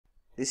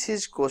This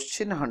is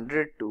question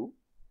 102.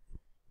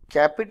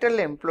 Capital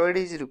employed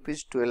is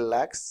rupees 12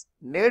 lakhs.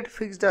 Net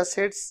fixed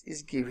assets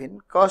is given.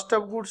 Cost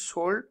of goods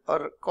sold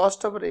or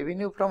cost of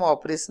revenue from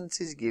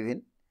operations is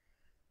given.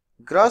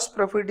 Gross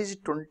profit is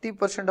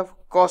 20% of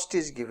cost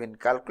is given.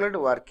 Calculate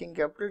working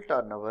capital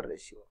turnover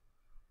ratio.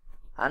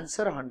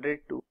 Answer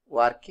 102.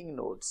 Working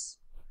notes.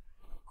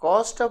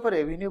 Cost of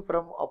revenue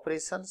from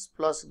operations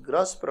plus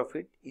gross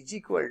profit is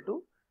equal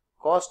to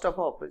cost of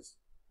operations.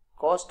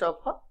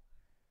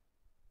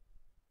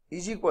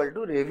 Is equal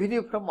to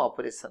revenue from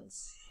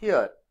operations.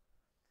 Here,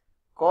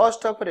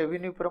 cost of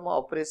revenue from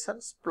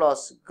operations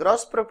plus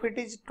gross profit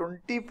is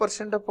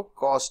 20% of a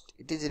cost.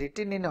 It is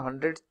written in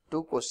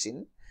 102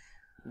 question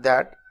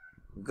that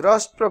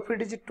gross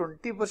profit is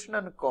 20%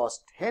 on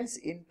cost. Hence,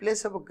 in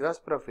place of gross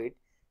profit,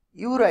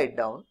 you write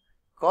down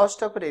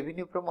cost of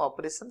revenue from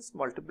operations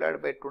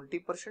multiplied by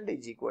 20%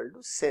 is equal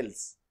to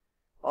sales,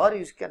 or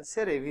you can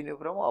say revenue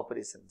from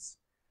operations.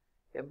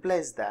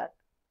 Implies that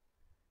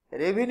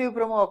revenue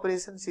from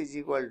operations is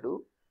equal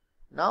to,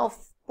 now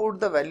put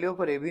the value of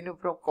revenue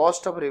from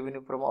cost of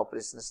revenue from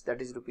operations, that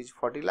is rupees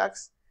 40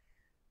 lakhs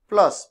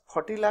plus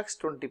 40 lakhs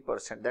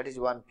 20%, that is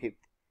 1/5.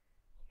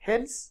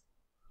 Hence,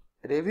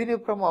 revenue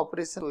from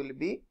operations will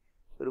be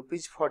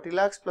rupees 40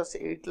 lakhs plus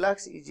 8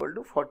 lakhs is equal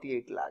to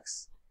 48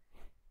 lakhs.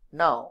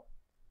 Now,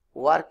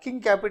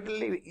 working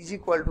capital is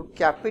equal to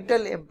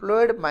capital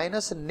employed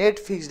minus net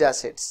fixed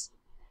assets,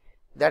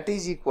 that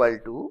is equal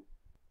to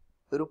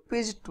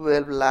rupees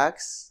 12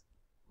 lakhs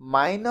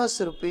minus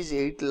rupees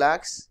 8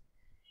 lakhs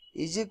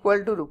is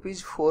equal to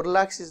rupees 4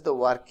 lakhs is the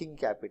working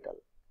capital.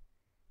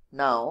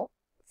 Now,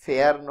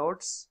 fair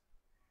notes.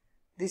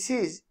 This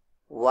is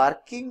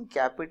working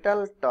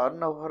capital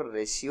turnover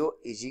ratio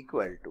is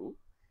equal to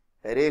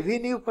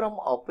revenue from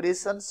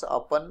operations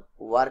upon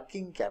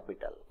working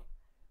capital.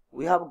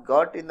 We have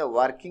got in the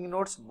working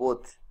notes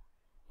both.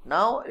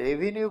 Now,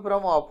 revenue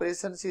from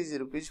operations is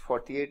rupees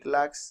 48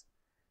 lakhs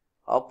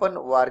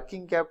upon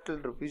working capital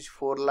rupees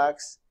 4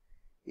 lakhs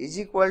is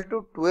equal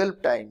to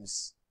 12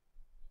 times